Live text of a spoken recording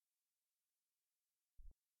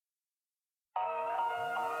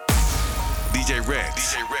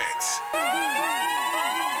Ritz.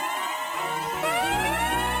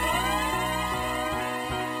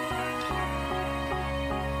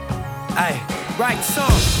 Ay, write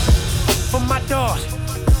songs for my dogs,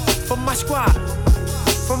 for my squad,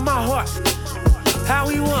 from my heart. How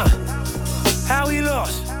he won, how he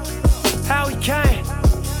lost, how he came,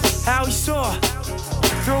 how he saw.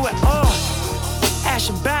 Through it all,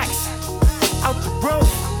 ashen backs, out the roof,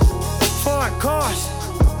 foreign cars,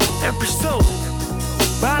 and pursuit.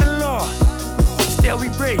 By the law, still we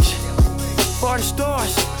reach for the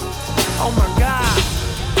stars. Oh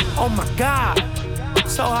my God,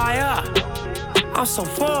 so high up, I'm so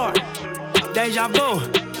far. Deja vu,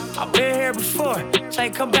 I've been here before.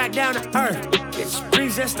 Say come back down to earth, it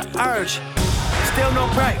resist the urge. Still no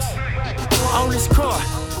brakes on this court.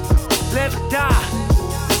 Live or die,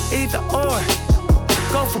 either or.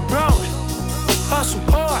 Go for broke, hustle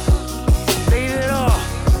hard, leave it all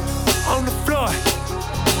on the floor,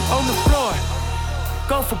 on the floor.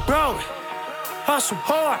 Go for broke, hustle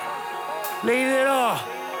hard, leave it all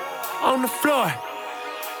on the floor,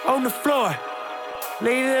 on the floor.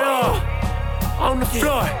 Leave it all on the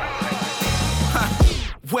floor.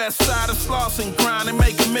 West side of Slauson, grind and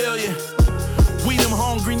make a million. We them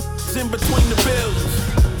hungry in between the buildings,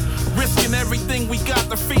 risking everything we got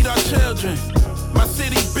to feed our children. My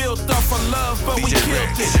city built off of love, but we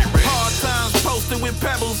killed it. Hard times posted with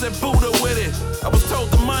pebbles and Buddha with it. I was told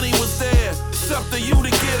the money was there, it's up to you to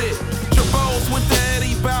get it. Jabos with the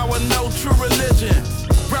Eddie Bauer, no true religion.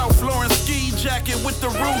 Ralph Lauren ski jacket with the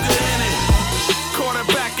Ruger in it.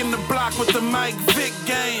 Quarterback in the block with the Mike Vick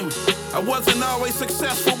game. I wasn't always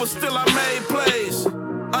successful, but still I made plays.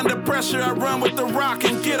 Under pressure, I run with the rock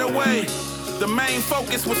and get away. The main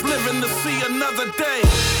focus was living to see another day.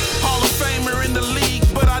 Hall of Famer in the league,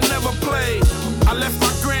 but I never played. I left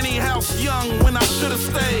my granny house young when I should've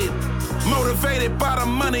stayed. Motivated by the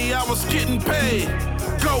money I was getting paid.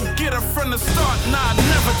 Go get her from the start, nah,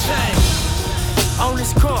 never change. On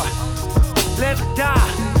this court, live or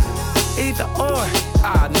die, either or.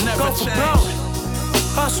 I never go for change. broke,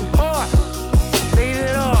 hustle hard, leave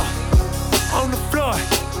it all on the floor,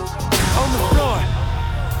 on the floor.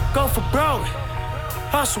 Go for broke,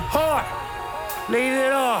 hustle hard, leave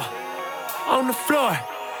it all on the floor,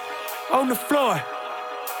 on the floor.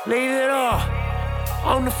 Leave it all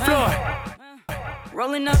on the floor.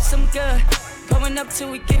 Rolling up some good, going up till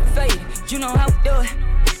we get faded. You know how we do it.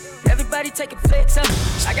 Everybody take a flex up.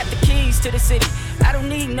 I got the keys to the city. I don't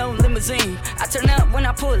need no limousine. I turn up when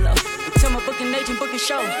I pull up. Tell my booking agent, booking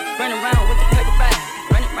show. Run around with the paper bag.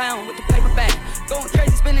 Run around with the paper bag. Going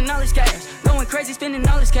crazy, spending all this cash. Going crazy, spending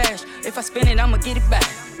all this cash. If I spend it, I'ma get it back.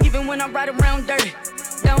 Even when I ride around dirty.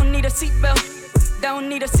 Don't need a seatbelt. Don't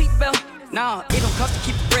need a seatbelt. Nah, it don't cost to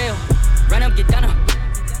keep it real. Run up, get down up.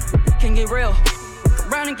 Can get real. Go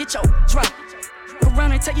around and get your drop. Go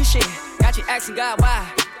around and take your shit. Got you asking God why.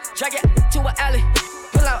 Drag it to an alley.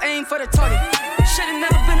 Pull out, aim for the target. Should've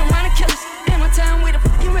never been around the killers. In my town with the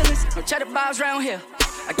fucking realest. No cheddar bars round here.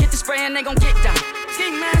 I get the spray and they gon' get down.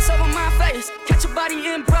 Ski mask over my face. Catch a body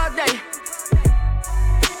in broad day.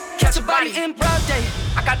 Catch a body in broad day.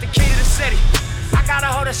 I got the key to the city. I got a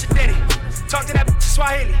hold of Shadiddy. Talk to that bitch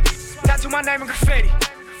Swahili. Tattoo my name in graffiti.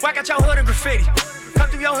 Whack out your hood in graffiti. Come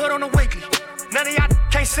through your hood on the weekly. None of y'all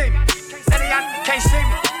can't see me. None of y'all can't see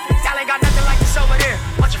me. Y'all ain't got nothing like this over there.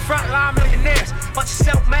 Bunch of frontline millionaires. Bunch of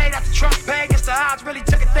self-made out the trunk bag. Guess the odds really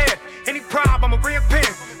took it there. Any problem, I'ma reappear.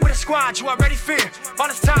 With a squad you already fear. All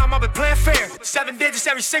this time I've been playing fair. 7 digits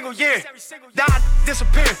every single year. Died,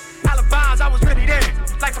 disappeared. Alibis, I was really there.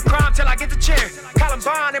 Life a crime till I get the chair.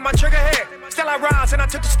 Columbine in my trigger hair. Still I rise and I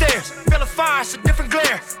took the stairs. Feel a fire, it's a different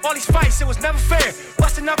glare. All these fights, it was never fair.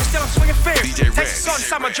 Busting up and still I'm swinging fair. Taste the salt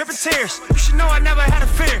inside my dripping tears. You should know I never had a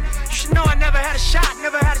fear. You should know I never had a shot,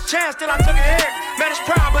 never had a chance till I took it here. Man, it's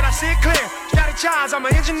proud, but I see it clear. Strategize, I'm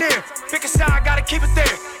an engineer. Pick a side, gotta keep it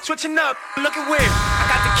there. Switching up, looking weird. I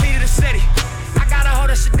got the key to the city. I got a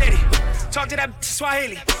hold of Shadiddy. Talk to that bitch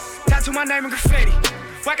Swahili. Tattoo my name in graffiti.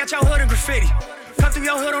 Whack out your hood in graffiti. Come through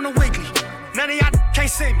your hood on the weekly. None of y'all can't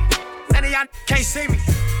see me. None of y'all can't see me.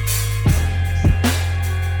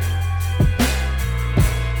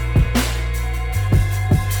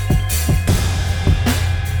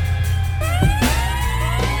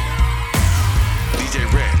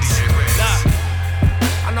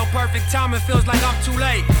 I know perfect timing feels like I'm too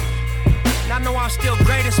late. And I know I'm still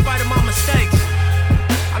great in spite of my mistakes.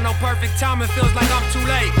 I know perfect timing feels like I'm too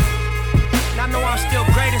late. And I know I'm still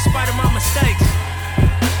great in spite of my mistakes.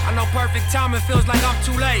 I know perfect timing feels like I'm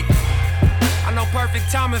too late. I know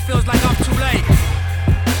perfect timing feels like I'm too late.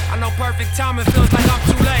 I know perfect timing feels like I'm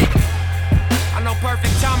too late. I I know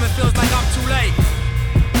perfect timing feels like I'm too late.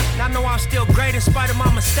 And I know I'm still great in spite of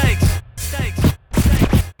my mistakes.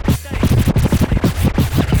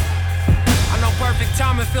 I know perfect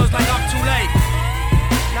timing feels like I'm too late.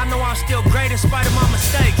 And I know I'm still great in spite of my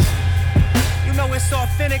mistakes. You know it's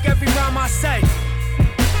authentic every rhyme I say.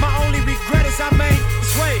 My only regret is I made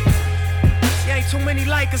this way. See, ain't too many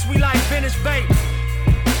like us, we like vintage bait.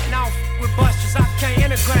 And I don't with busters, I can't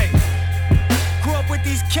integrate. Grew up with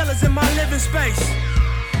these killers in my living space.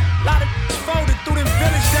 Lot of folded through them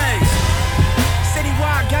village days.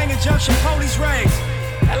 Citywide gang injunction, police raids.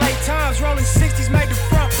 LA Times rolling 60s made the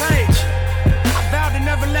front page. I vowed to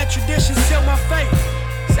never let tradition seal my fate.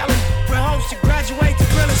 Selling with hopes to graduate to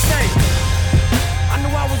real estate. I knew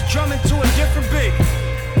I was drumming to a different beat.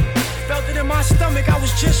 Felt it in my stomach, I was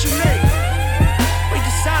just unique. We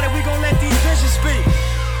decided we gon' let these visions speak.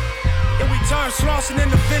 Then we turned Slauson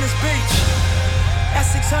into Venice Beach.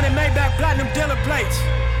 S600 Maybach platinum dealer plates.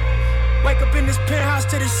 Wake up in this penthouse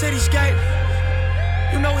to the cityscape.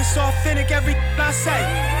 You know it's authentic every I say.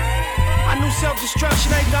 I knew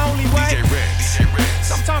self-destruction ain't the only way.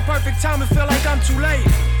 Sometimes perfect timing feel like I'm too late.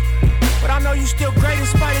 But I know you still great in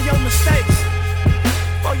spite of your mistakes.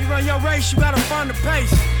 Before you run your race, you gotta find the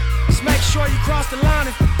pace. Just make sure you cross the line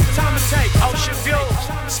if time it takes. Ocean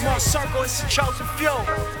views, small circle, it's a chosen few.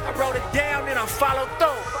 I wrote it down and I followed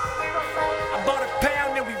through. I bought a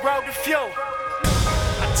pound and we rode the fuel.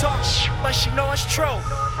 I talk shit, but she know it's true.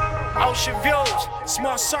 Ocean views,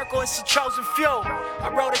 small circle, it's a chosen few.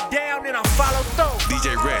 I wrote it down and I followed through.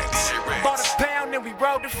 DJ Ritz. I bought a pound and we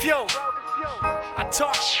rode the fuel. I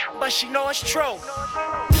talk shit, but she know it's true.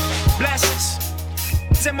 Blessings.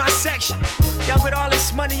 In my section, yeah, with all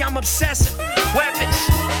this money, I'm obsessive. Weapons,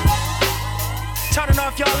 turning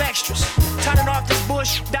off y'all extras, turning off this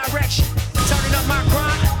bullshit direction, turning up my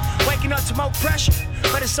grind, waking up to more pressure,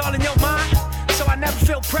 but it's all in your mind, so I never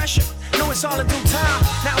feel pressure. Know it's all in due time.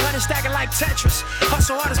 Now let it stacking like Tetris.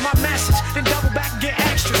 Hustle hard is my message, then double back and get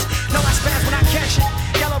extras. Know I spaz when I catch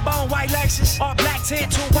it. Yellow bone, white Lexus, all black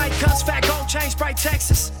tint, two white cups, fat gold chain, Sprite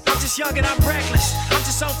Texas. I'm just young and I'm reckless. I'm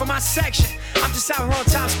just on for my section. I'm just out here on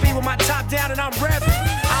top speed with my top down and I'm revving.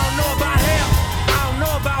 I don't know about hell, I don't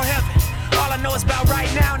know about heaven. All I know is about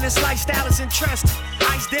right now and this lifestyle is interesting.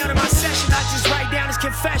 Ice down in my session, I just write down his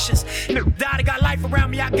confessions. Daddy got life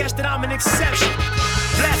around me, I guess that I'm an exception.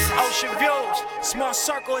 Blessed ocean views, small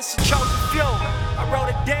circle, it's a chosen few. I wrote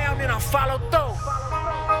it down and I followed through.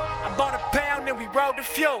 I bought a pound and we rode the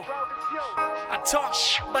fuel. I talk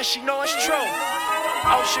shit, but she know it's true.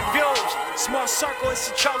 Ocean views, small circle, it's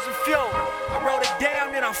a chosen few. I wrote it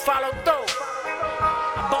down and I followed through.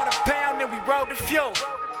 I bought a pound and we rode the fuel.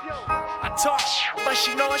 I talk shit, but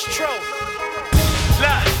she know it's true.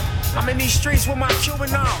 Look, I'm in these streets with my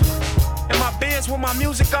Cuban on, and my Benz with my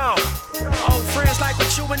music on. Old friends like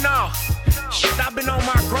what you and all. Shit, I've been on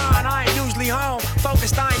my grind, I ain't usually home.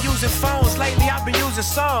 Focused, I ain't using phones. Lately, I've been using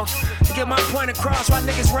songs to get my point across while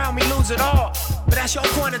niggas around me lose it all. But that's your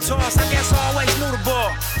point of toss, I guess I always knew the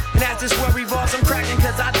ball. And that's just where revolves, I'm cracking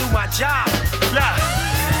cause I do my job. Look,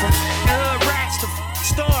 from hood rats to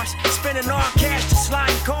stars, spending all cash to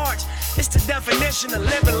sliding cards. It's the definition of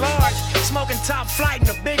living large. Smoking top flight in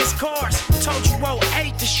the biggest cars. Told you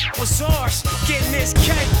 08, this shit was ours. Getting this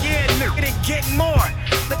cake, yeah, nigga, and getting more.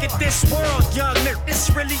 Look at this world, young nigga, this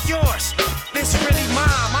really yours. This really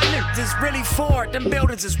mine, my nigga, this really Ford. Them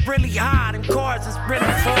buildings is really high, them cars is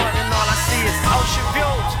really Ford. And all I see is ocean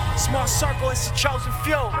views. Small circle, it's a chosen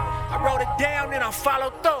few. I wrote it down and I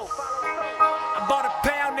followed through. I bought a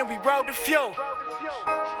pound and we rode the fuel.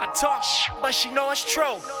 I talk shit, but she know it's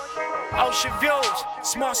true. Ocean views,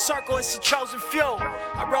 small circle, it's a chosen few.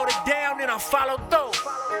 I wrote it down and I followed through.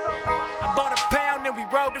 I bought a pound and we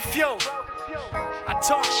rode the fuel. I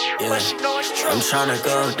talk shit, but she know it's true. I'm tryna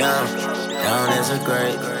go down, down as a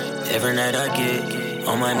grade. Every night I get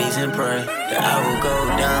on my knees and pray that I will go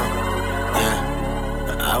down.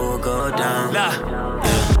 Yeah, I will go down. Yeah.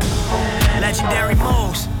 Legendary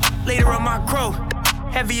moves, leader of my crew.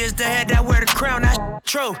 Heavy is the head that wear the crown, that's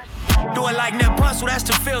true. Do it like Nipsey Hussle, that's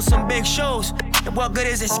to fill some big shoes. And what good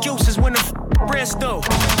is excuses when the wrist do?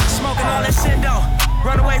 Smoking all that Sindo,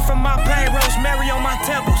 run away from my pain, rosemary on my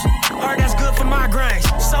temples. Heard that's good for migraines,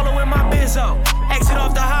 solo in my benzo. Exit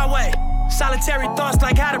off the highway, solitary thoughts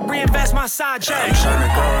like how to reinvest my side check. I'm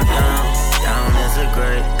tryna go down, down as a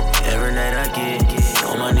grade. Every night I get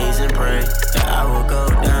on my knees and pray that I will go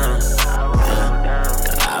down. Yeah,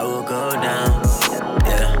 I will go down.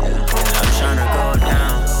 Yeah, I'm tryna go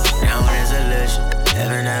down, down as a legend.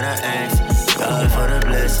 Every night I ask God for the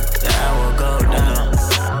blessing that I will go down.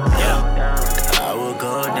 Yeah, I will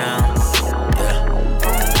go down.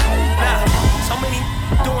 Yeah. So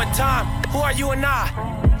for you and I.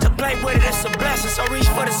 To play with it, it's a blessing, so reach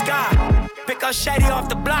for the sky. Pick up Shady off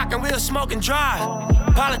the block and we'll smoke and drive.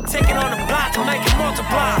 Politicking on the block to make it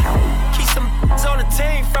multiply. Keep some on the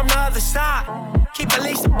team from the other side. Keep at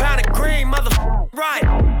least a pound of green, right.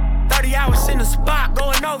 30 hours in the spot,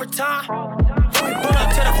 going overtime. Then we pull up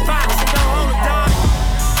to the Fox and don't hold a dime.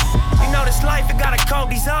 You know this life, it got a cold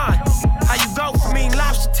design. How you go from eating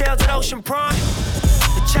lobster tails to ocean prawn?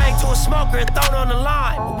 The chain to a smoker and throw it on the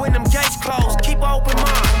line. But when them gates close, keep an open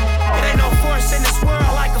mind. It ain't no force in this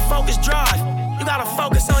world like a focus drive. You gotta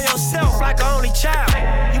focus on yourself like an only child.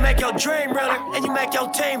 You make your dream realer and you make your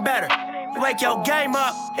team better. You wake your game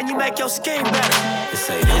up and you make your scheme better. They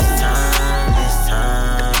say this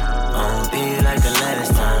time, won't be like the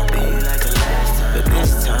last time. But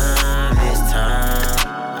this time,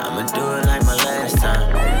 I'ma do it like my last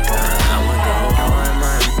time. I'ma go hard,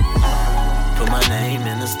 man. Put my name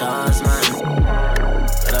in the stars, man.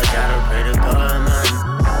 But I gotta pray to God, man,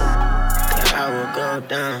 that I will go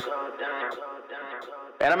down.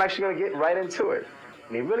 And I'm actually gonna get right into it.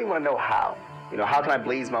 And you really wanna know how. You know, how can I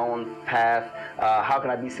blaze my own path? How can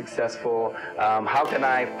I be successful? How can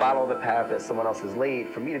I follow the path that someone else has laid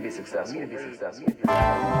for me to be successful?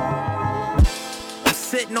 I'm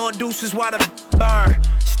sitting on deuces while the burn.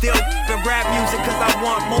 Still rap music cause I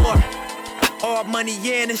want more. All money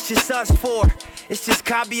in, it's just us four. It's just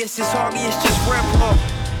Cobby, it's just Hoggy, it's just Grandpa.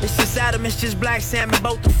 It's just Adam, it's just Black Salmon,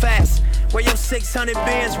 both the fast. Where your 600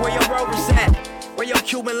 bands, where your Rovers at? Where your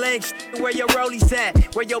Cuban links, where your rollies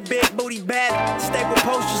at? Where your big booty bad, stay with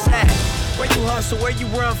posters at? Where you hustle, where you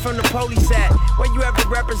run from the police at? Where you ever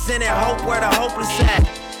represented hope, where the hopeless at?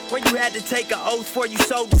 Where you had to take an oath before you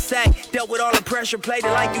sold the sack? Dealt with all the pressure, played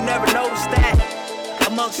it like you never noticed that.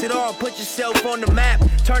 Amongst it all, put yourself on the map.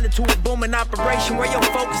 Turn it to a booming operation, where your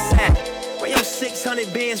focus at? Where your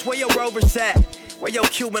 600 bins, where your Rovers at? Where your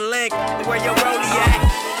Cuban link, where your rollie at?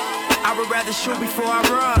 I would rather shoot before I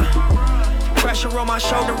run. Pressure on my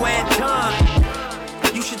shoulder when done.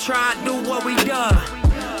 You should try and do what we done.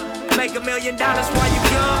 Make $1 million while you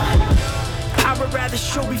young. I would rather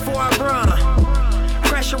shoot before I run.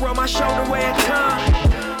 Pressure on my shoulder when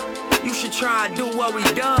done. You should try and do what we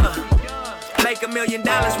done. Make $1 million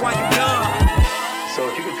while you young. So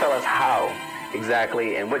if you could tell us how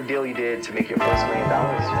exactly and what deal you did to make your first $1 million.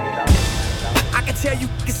 I can tell you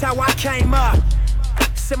it's how I came up.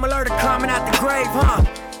 Similar to climbing out the grave, huh?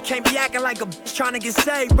 Can't be acting like a bitch trying to get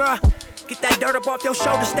saved, bruh. Get that dirt up off your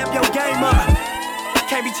shoulder, step your game up.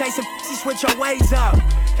 Can't be chasing pussy, switch your ways up.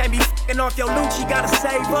 Can't be f***ing off your loot, you gotta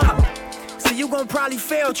save up. So you gon' probably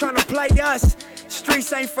fail trying to play us.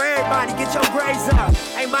 Streets ain't for everybody, get your grades up.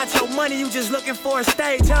 Ain't about your money, you just looking for a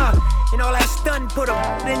stage, huh? You know that stunt put a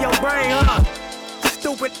in your brain, huh?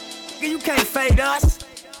 Stupid, you can't fade us.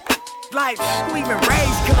 Like, who even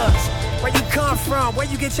raised cuz? Where you come from? Where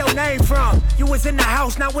you get your name from? You was in the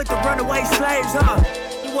house, not with the runaway slaves, huh?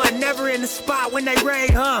 You wasn't never in the spot when they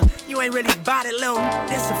raid, huh? You ain't really bought it, little,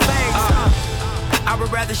 it's a phase, huh? I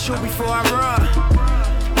would rather shoot before I run.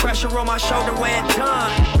 Pressure on my shoulder when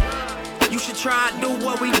done. You should try and do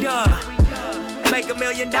what we done. Make $1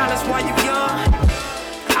 million while you young.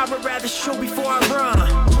 I would rather shoot before I run.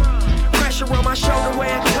 Pressure on my shoulder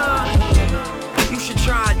when done. You should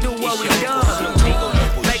try and do what we done.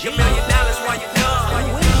 Make $1 million while you done.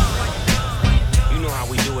 You know how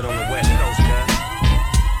we do it on the West Coast,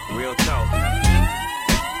 cuz. Real talk.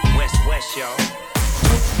 West, y'all.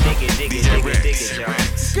 Dig it, y'all.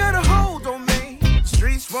 Get a hold on me.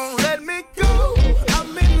 Streets won't let me go.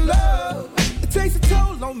 I'm in love. It takes a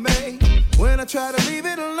toll on me. When I try to leave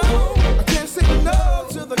it alone, I can't say no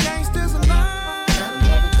to the gangsters of mine. Gotta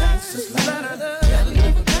live a gangster's life. Gotta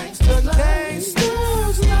live a gangster's life.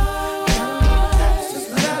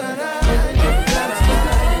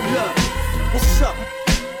 What's up?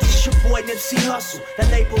 It's your boy Nipsey Hussle. That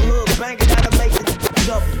neighborhood banger that'll make it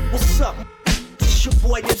double. What's up? It's your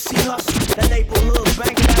boy Nipsey Hussle. That neighborhood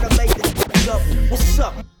banger that'll make it double. What's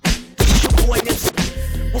up? It's your boy Nipsey.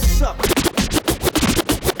 What's up?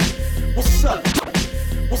 What's up?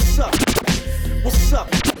 What's up? What's up?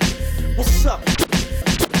 What's up?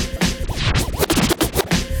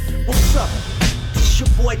 What's up? It's your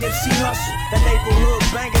boy Nipsey Hussle. That neighborhood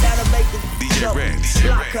banger that'll make it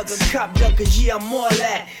block huggers, cop duckers, yeah, I'm more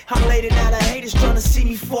that. I'm laid it out of haters trying to see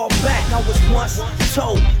me fall back. I was once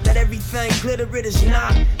told that everything glitter, it is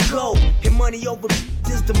not gold. And money over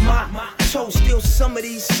is the motto. Still some of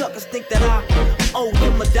these suckers think that I owe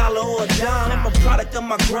them $1 or a dime. I'm a product of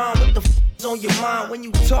my grind. What the f*** is on your mind? When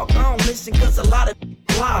you talk, I don't listen, cause a lot of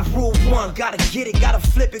Live rule one, gotta get it, gotta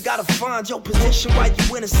flip it, gotta find your position while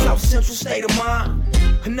you in a South Central state of mind.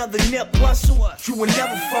 Another Nip Hussle, you will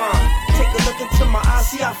never find. Take a look into my eyes,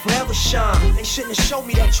 see I forever shine. They shouldn't have showed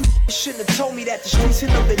me that, you shouldn't have told me that. The streets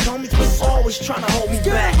hit up and homies, but always trying to hold me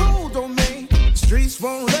back. Hold on me, the streets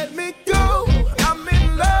won't let me go. I'm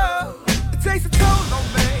in love, it takes a toll on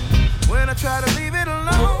me. When I try to leave it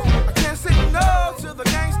alone, I can't say no to the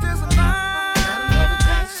gangsters alive.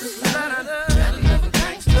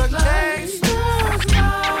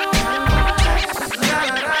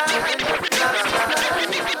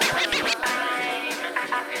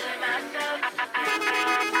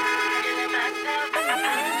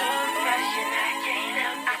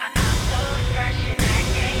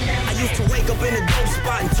 In a dope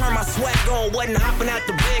spot and turn my swag on. Wasn't hopping out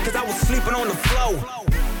the bed cause I was sleeping on the floor.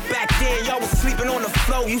 Back then y'all was sleeping on the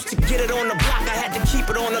floor. Used to get it on the block, I had to keep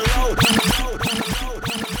it on the low.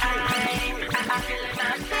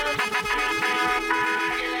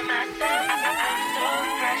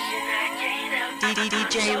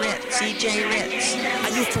 DJ Ritz. I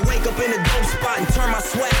used to wake up in a dope spot and turn my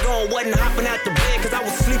swag on. Wasn't hopping out the bed cause I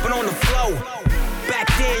was sleeping on the floor. Back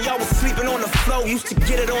then, y'all was sleeping on the floor. Used to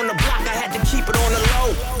get it on the block, I had to keep it on the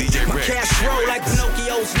low. My cash roll like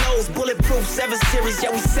Pinocchio's nose. Bulletproof 7 Series,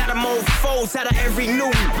 yeah, we sat them on foes. Out of every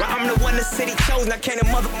new, I'm the one the city chose. Now can't a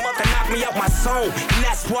motherfucker knock me out my zone. And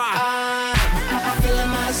that's why I'm feeling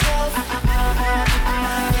myself.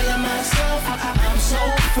 I'm feeling myself. I'm so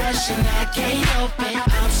fresh and I can't help it.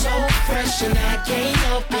 I'm so fresh and I can't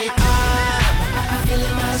help it. I'm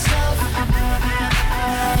feeling myself.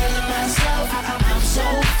 I'm feeling myself. I'm so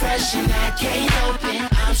fresh and I can't help it.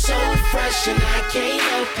 I'm so fresh and I can't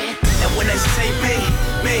help it. And when they say me,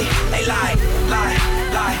 they lie.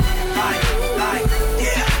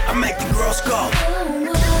 Yeah, I make the girls go.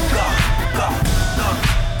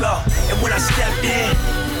 And when I stepped in,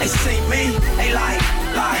 they see me, they lie.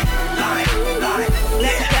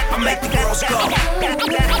 Yeah, I make the girls go.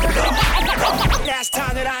 Last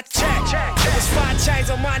time that I checked, it was 5 chains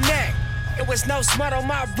on my neck. It was no smut on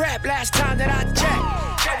my rap. Last time that I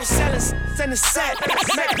checked, I was selling in the set.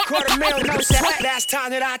 Make $250,000, no sweat. Last time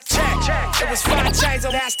that I checked, it was 5 chains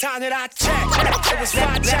on. Last time that I checked, it was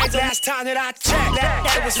 5 chains. Last time that I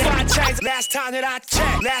checked, it was 5 chains. Last time that I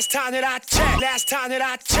checked, last time that I checked, last time that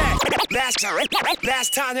I checked,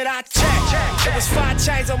 last time that I checked, it was 5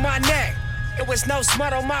 chains on my neck. It was no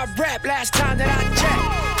smut on my rap. Last time that I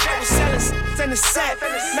checked, I was selling in the set.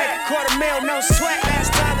 Make $250,000, no sweat.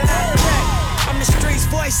 Last time that I checked, I'm the streets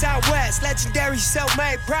voice out west. Legendary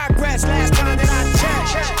self-made progress. Last time that I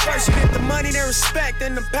checked, first you get the money, then respect,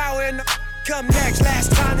 then the power and the come next.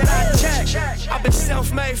 Last time that I checked, I've been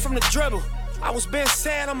self-made from the dribble. I was been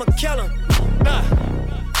saying I'm a killer.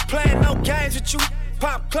 Playing no games with you.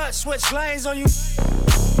 Pop clutch, switch lanes on you.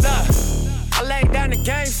 I laid down the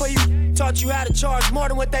game for you. Taught you how to charge more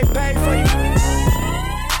than what they paid for you.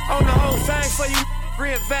 Own the whole thing for you.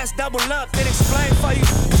 Reinvest, double up, then explain for you.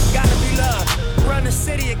 Gotta be loved. Run the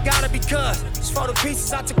city, it gotta be cuz. It's for the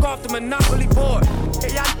pieces I took off the Monopoly board.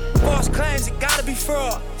 Hey, y'all false claims, it gotta be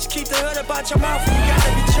fraud. Just keep the hood up out your mouth and you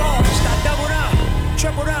gotta be charged. I doubled up,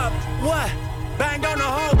 tripled up, what? Banged on the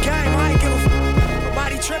whole game, I ain't give a f.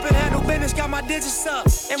 Nobody tripping, handle business, got my digits up.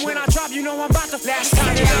 And when I drop, you know I'm about to. Last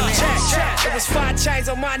time that I checked, it was 5 chains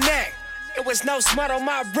on my neck. It was no smut on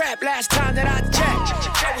my rap. Last time that I checked,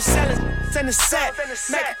 I was selling in the set.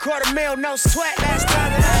 Make $250,000, no sweat. Last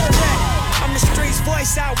time that I checked, I'm the streets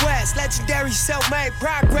voice out west. Legendary self-made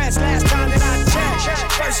progress. Last time that I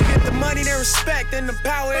checked, first you get the money, then respect, then the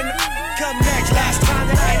power and the come next. Last time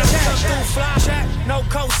that I checked, through fly check, no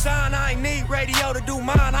cosign. I ain't need radio to do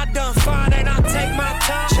mine. I done fine, and I take my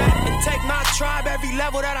time check and take my tribe. Every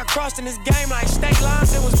level that I crossed in this game, like state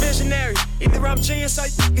lines, it was visionary. Either I'm genius or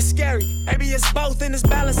it's scary. Maybe it's both in this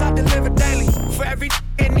balance I deliver daily. For every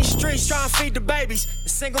in these streets trying to feed the babies. The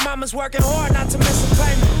single mama's working hard not to miss a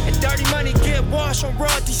payment. And dirty money get washed on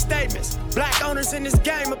royalty statements. Black owners in this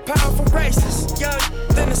game are powerful racists. Young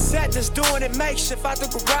then the set just doing it makeshift out the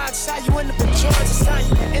garage. It's how you end up in charge. It's how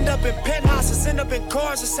you end up in penthouses, end up in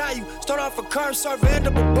cars. It's how you start off a curb server, end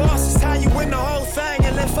up a boss. It's how you win the whole thing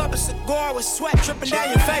and lift up a cigar with sweat dripping down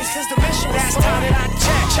your face. Since the mission was last time that I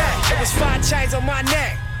checked, it was 5 chains on my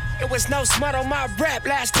neck. It was no smut on my rap.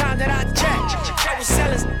 Last time that I checked, I was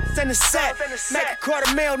selling in the set. Make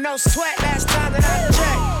 $250,000, no sweat. Last time that I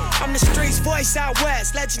checked, I'm the streets voice out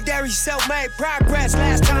west. Legendary self-made progress.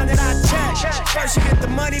 Last time that I checked, first you get the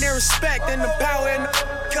money, then respect, then the power and the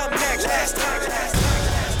come next. Last time.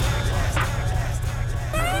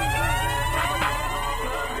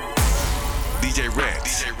 DJ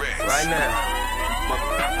Ritz. Right now.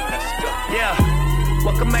 Let's go. Yeah.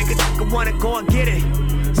 What can make a nigga wanna go and get it?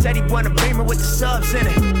 Said he want a Beamer with the subs in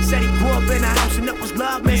it. Said he grew up in a house and it was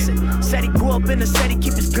love missing. Said he grew up in the city,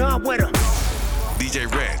 keep his gun with him. DJ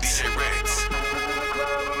Ritz.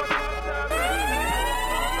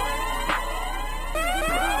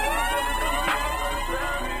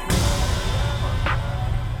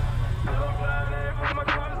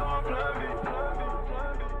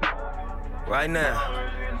 Right now.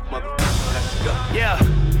 Yeah.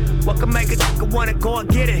 What can make a nigga wanna go and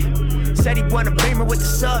get it? Said he want a Beamer with the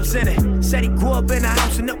subs in it. Said he grew up in a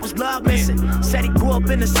house and it was love missing. Said he grew up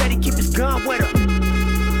in the city, keep his gun with him.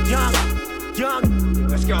 Young,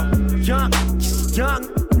 let's go. Young.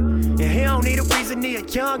 And he don't need a reason, he a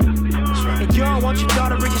young. And you don't want your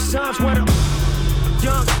daughter or your sons with him.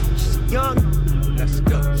 Young, let's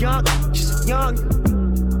go. Young.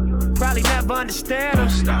 Probably never understand him.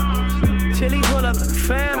 Till he pull up in the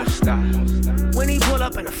Phantom. When he pull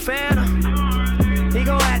up in the Phantom, he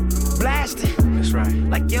gon' act blasted. That's right.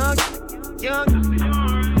 Like young.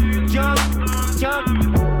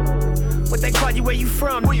 What they call you, where you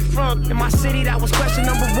from? Where you from? In my city, that was question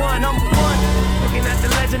number one. Looking at the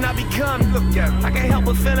legend I become. I can't help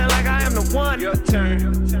but feeling like I am the one. Your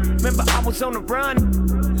turn. Remember I was on the run.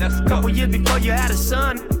 Let's go. Couple years before you had a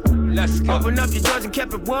son. Let's go. Open up your doors and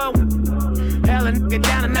kept it one. Hell a nigga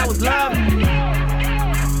down and that was love.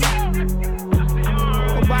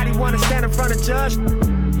 Nobody wanna stand in front of judge.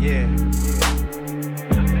 Yeah.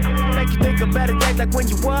 Make you think of better days like when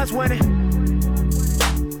you was winning.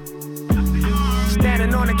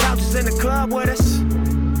 Standing on the couches in the club with us.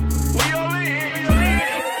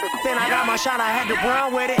 Then I got my shot, I had to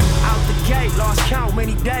run with it. Out the gate, lost count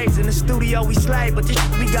many days. In the studio we slayed, but this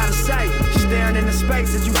shit we gotta say. Staring in the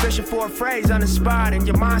space as you fishing for a phrase. Uninspired, and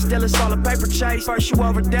your mind still is all a paper chase. First you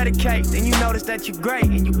over-dedicate, then you notice that you're great.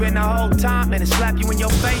 And you been the whole time, and it slap you in your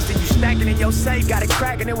face. Then you stacking in your safe, got it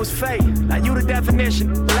cracking, it was fake. Now you the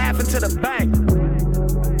definition, laughing to the bank.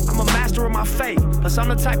 I'm a master of my fate, plus I'm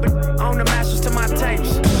the type of own the masters to my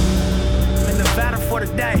tapes. In Nevada for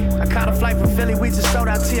the day. I caught a flight from Philly, we just sold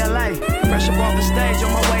out TLA. Fresh up off the stage,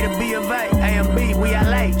 on my way to B of A. A&B, we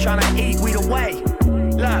LA, tryna eat, we the way.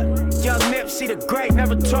 Look, young Nipsey the great,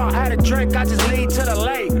 never taught how to drink, I just lead to the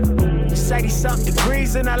lake. It's 80-something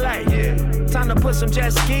degrees in LA. Yeah. Time to put some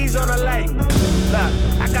jet skis on the lake. Look,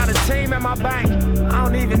 I got a team at my bank. I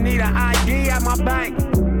don't even need an ID at my bank.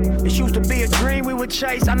 This used to be a dream we would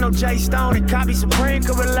chase. I know Jay Stone and Copy Supreme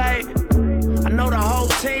could relate. I know the whole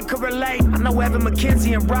team could relate. I know Evan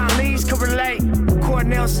McKenzie and Brian Lees could relate.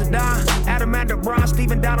 Cornell Sedan, Adam Brown,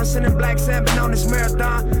 Stephen Donaldson and Black Sabbath on this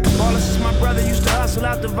marathon. Ballers is my brother, used to hustle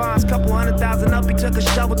out the vines. Couple 100,000 up, he took a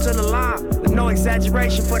shovel to the line. With no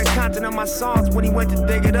exaggeration for the content of my songs. When he went to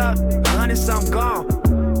dig it up, 100-something gone.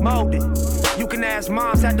 Molded. You can ask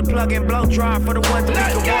moms, had to plug in blow dry for the ones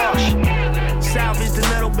that we can wash. Salvaged a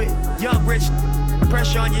little bit, young rich.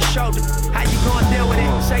 Pressure on your shoulder, how you gonna deal with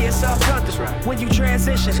it? Say it's all comfortable when you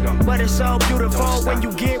transition, but it's so beautiful when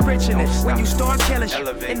you get rich in it. When you start killing shit,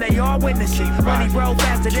 and they all witness it. Money roll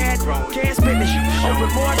faster than can't spend it. Open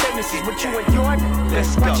more businesses with you and your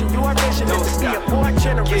watching your vision. It's be a Ford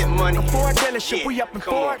generous, a Ford dealership. We up in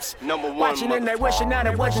Forbes, watching and they wishing that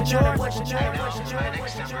it wasn't yours. I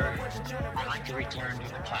like to return to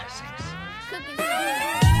the classics.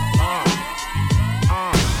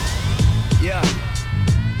 Yeah.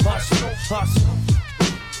 Hustle.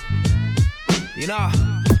 You know,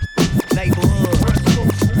 neighborhood.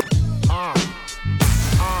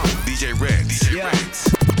 DJ Ritz. Yeah.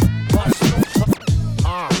 Hustle.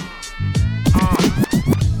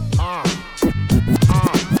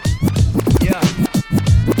 Yeah.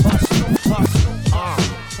 Hustle.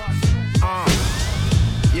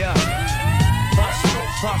 Yeah.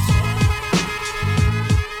 Hustle.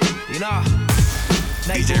 You know,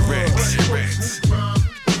 DJ Ritz.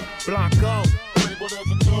 Blanco,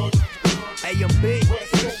 A&B,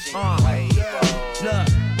 look,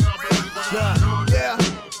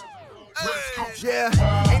 yeah,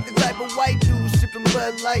 ain't the type of white dude sipping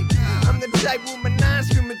Bud Light. I'm the type with my nine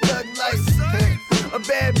screaming thug life. A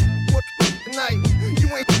bad tonight, you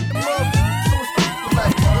ain't the mother, so it's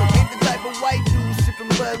like. Ain't the type of white dude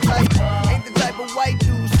sipping Bud Light. Ain't the type of white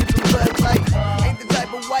dude sipping Bud Light. Ain't the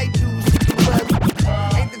type of white dude sipping Bud Light.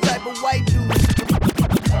 Ain't the type of white dude.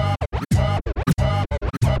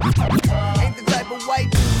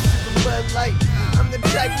 Light. I'm the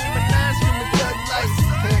type with my nine screaming thug life.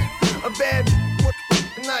 A bad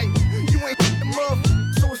tonight. You ain't the mother,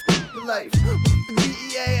 so it's life. The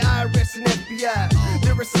DEA, IRS, and FBI.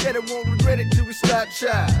 Lyrics said I won't regret it till we start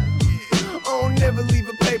trying. don't never leave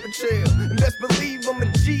a paper trail. And best believe I'm a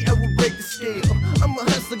G, I will break the scale. I'm a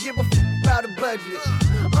hustler, give a about a budget.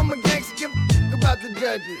 I'm a gangster, give a about the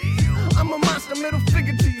judges. I'm a monster, middle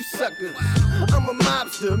figure to you suckers. I'm a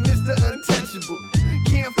mobster, Mr. Untouchable.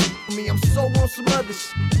 Can't with me, I'm so on some other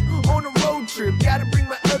shit. On a road trip, gotta bring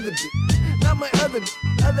my other bitch. Not my other bitch.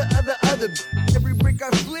 Every brick I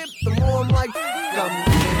flip, the more I'm like, I'm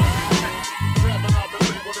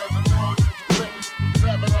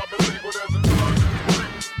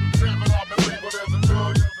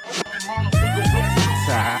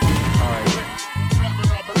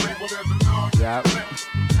Yep.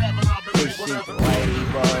 Pushing the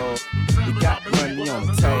label. You got money on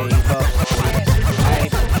the table.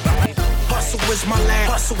 Hustle is my last name.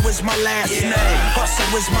 Hustle is my last name.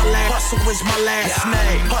 Hustle is my last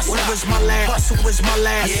name. Hustle is my last name. Hustle is my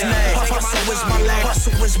last name. Hustle is my last name.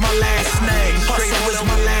 Hustle is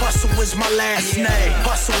my last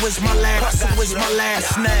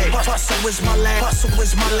name. Hustle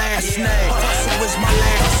is my last name.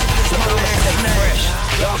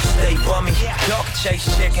 Y'all can stay bummy, y'all can chase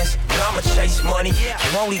chickens, but I'ma chase money.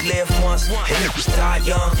 You only live once, and you die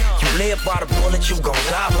young. You live by the bullet, you gon'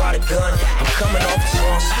 die by the gun. I'm coming off the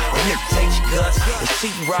songs, and you take your guts. They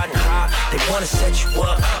see you riding high, they wanna set you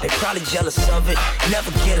up. They probably jealous of it,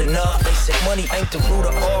 never get enough. They say money ain't the root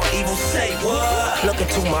of all evil. Say what? Look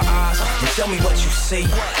into my eyes and tell me what you see.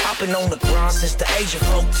 I've been on the grind since the age of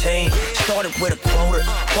 14. Started with a quota,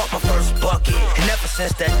 bought my first bucket, and ever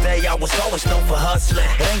since that day I was always known for hustling.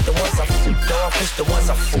 It ain't the ones I flipped off, it's the ones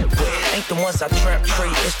I fooled with. Ain't the ones I trap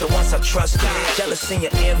treat, it's the ones I trusted. Jealousy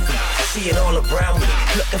and envy, see it all around me.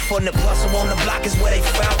 Looking for the hustle on the block is where they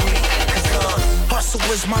found me. Cause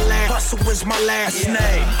hustle is my last, hustle is my last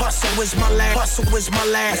name. Hustle is my last, hustle is my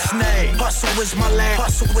last name. Hustle is my last,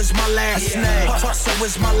 hustle is my last name. Hustle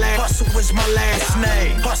is my last, hustle is my last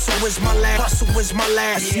name. Hustle is my last, hustle is my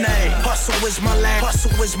last name. Hustle is my last,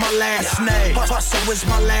 hustle is my last name. Hustle is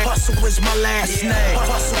my last, hustle is my last name.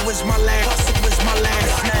 Hustle is my last, hustle is my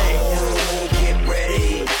last name. Oh, get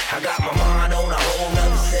ready, I got my mind on a whole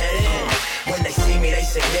nother setting. When they see me, they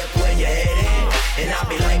say, Nip, where you headed? And I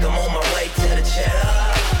be like, I'm on my way to the cheddar.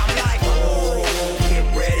 I'm like, oh, get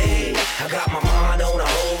ready, I got my mind on a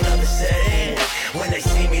whole nother setting. When they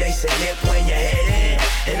see me, they say, Nip, where you headed?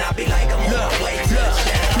 And I be like, I'm on my way to the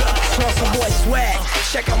cheddar. Some boy swag,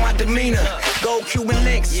 check out my demeanor. Gold Cuban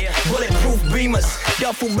links, bulletproof beamers.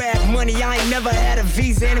 Duffel bag money, I ain't never had a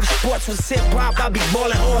visa. And if sports was hip-hop, I'd be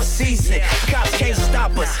ballin' all season. Cops can't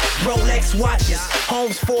stop us, Rolex watches.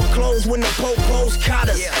 Homes foreclosed when the popos caught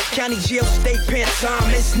us. County jail, state pen time,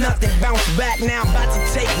 it's nothing. Bounce back now, about to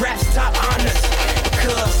take raps top honors.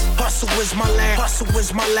 Cause hustle is my last, hustle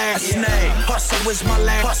is my last name. Hustle is my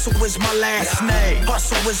last, hustle is my last name.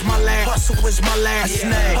 Hustle is my last, hustle is my last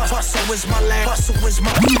name. Hustle is my last, hustle is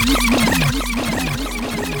my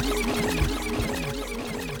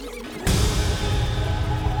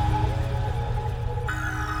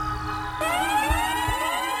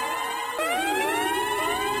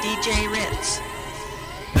DJ Ritz.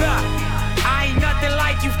 Look, I ain't nothing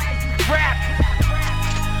like you rap.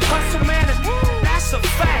 Hustle man, that's a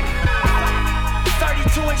fact.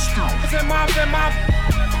 32 inch in my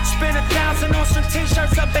spend 1,000 on some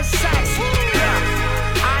t-shirts up at Saks.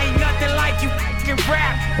 Yeah, I ain't nothing like you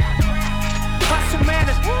rap. Hustle man,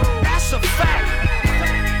 that's a fact.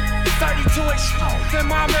 32 inch in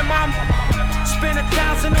my spend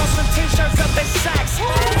 1,000 on some t-shirts up at Saks.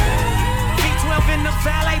 V12 in the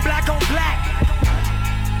valet, black on black.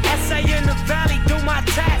 SA in the valley, do my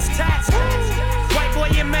tax. White boy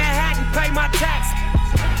in Manhattan, pay my tax.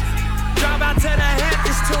 Drive out to the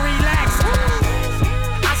Hamptons to relax.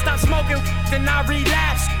 I stopped smoking, then I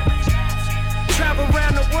relapsed. Travel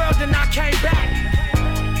around the world, then I came back.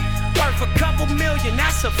 Worth a couple million,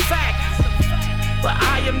 that's a fact. But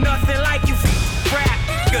I am nothing like you rap.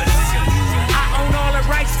 I own all the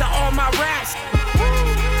rights to all my raps.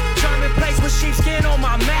 German place with sheepskin on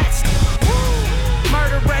my mats.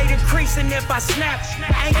 Murder rate increasing if I snap.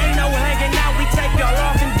 Ain't no hanging out, we take y'all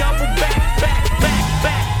off and double back.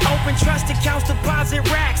 Open trust accounts, deposit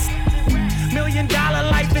racks. $1 million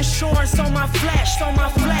life insurance on my flesh.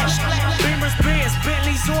 Beamers, Benz,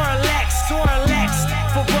 Bentleys, or Lex.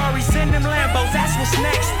 Ferraris in them Lambos, that's what's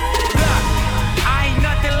next. Look, I ain't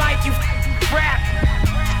nothing like you rap.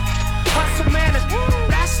 Hustle man,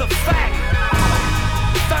 that's a fact.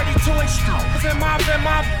 32 inch in my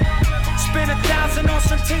spend 1,000 on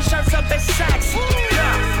some t-shirts up at Saks.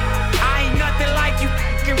 Yeah, I ain't nothing like you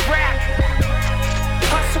rap.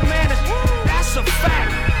 Hustle man, that's a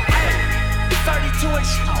fact. Hey, 32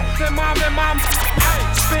 inch in my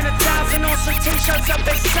spend 1,000 on some t-shirts up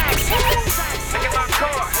at Saks. Look at my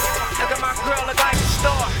car, look at my girl, look like a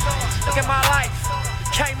star. Look at my life,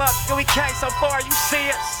 came up, and we came so far, you see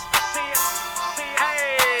us.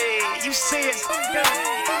 Hey, you see us. Hey,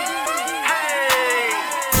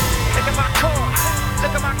 look at my car,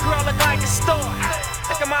 look at my girl, look like a star.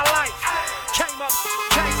 Look at my life, came up,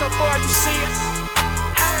 came so far, you see us.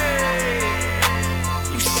 Hey,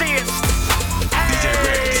 you see us.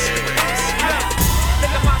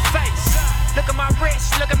 Look at my face, look at my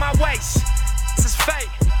wrist, look at my waist. This is fake.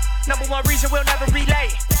 Number one reason we'll never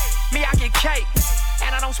relate. Me, I get cake,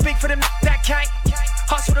 and I don't speak for them that can't.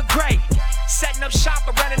 Hustle the great, setting up shop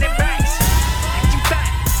or running in banks. You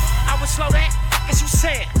think I would slow that? Guess you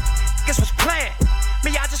said, guess what's planned?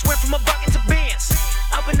 Me, I just went from a bucket to Benz,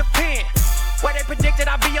 up in the pen, where they predicted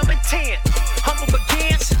I'd be up in 10. Humble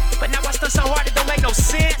begins, but now I stunt so hard it don't make no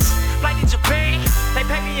sense. Flight to Japan, they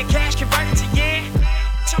pay me in cash, converted to yen.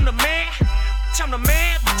 I'm the man, I'm the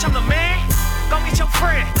man, I'm the man. Go get your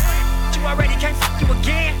friend, you already can't fuck you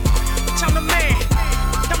again. I'm the man,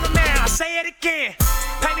 I'm the man, I say it again.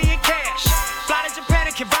 Pay me in cash, fly to Japan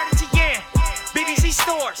and convert it to yen. BBC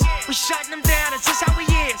stores, we shutting them down, that's just how we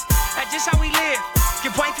is. That's just how we live.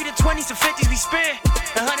 Give way for the 20s and 50s we spend,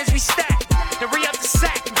 the 100s we stack. Then re-up the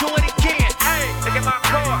sack and do it again. Hey, look at my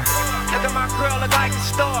car, look at my girl, look like a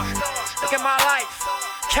star. Look at my life,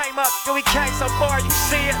 came up, and we came so far, you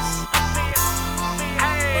see us.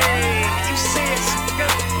 Hey, you see us.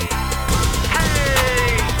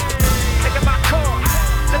 Hey, look at my car,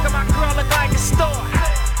 look at my girl, look like a star.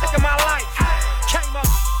 Look at my life, came up,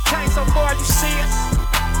 came so far, you see us.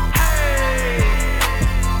 Hey,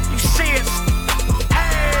 you see us.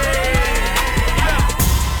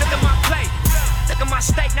 Look at my plate, look at my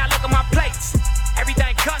steak, now look at my plates.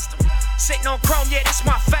 Everything custom, sitting on chrome, yeah, that's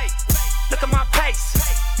my fate. Look at my pace,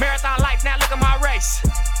 marathon life, now look at my race.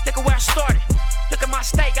 Look at where I started, look at my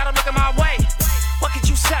steak, gotta look at my way. What could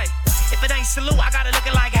you say? If it ain't salute, I gotta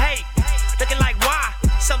looking like hate. Looking like why?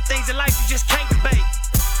 Some things in life you just can't debate.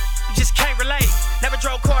 You just can't relate. Never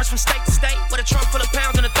drove cars from state to state with a trunk full of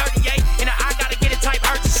pounds and a 38. And I gotta get it type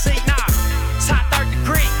urgency, nah. It's hot 3rd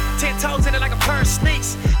degree, 10 toes in it like a pair of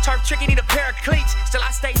sneaks. Turf tricky, need a pair of cleats. Still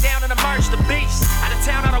I stay down and emerge the beast. Out of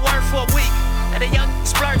town, out of word for a week. Let a young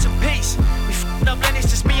splurge in peace. We f***ed up, then it's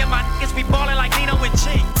just me and my niggas. We ballin' like Nino and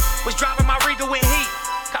G. Was driving my Regal with heat.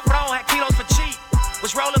 Capron had kilos for cheap.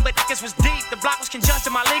 Was rolling, but niggas was deep. The block was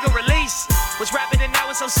congested, my legal release. Was rapping and now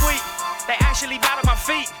it's so sweet. They actually bow to my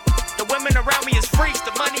feet. The women around me is freaks.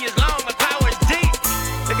 The money is long, the power is deep.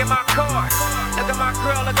 Look at my car, look at my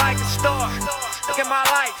girl, look like a star. Look at my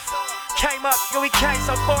life, came up, and we came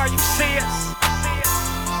so far, you see us.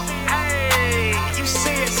 Hey, you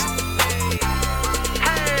see us.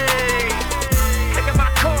 Hey, look at my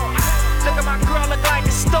car, look at my girl, look like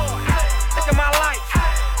a star. Look at my life,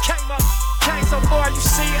 came up, came so far, you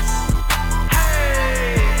see us.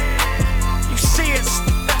 Hey, you see us.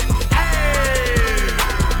 Hey.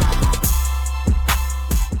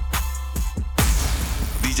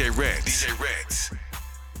 DJ Ritz.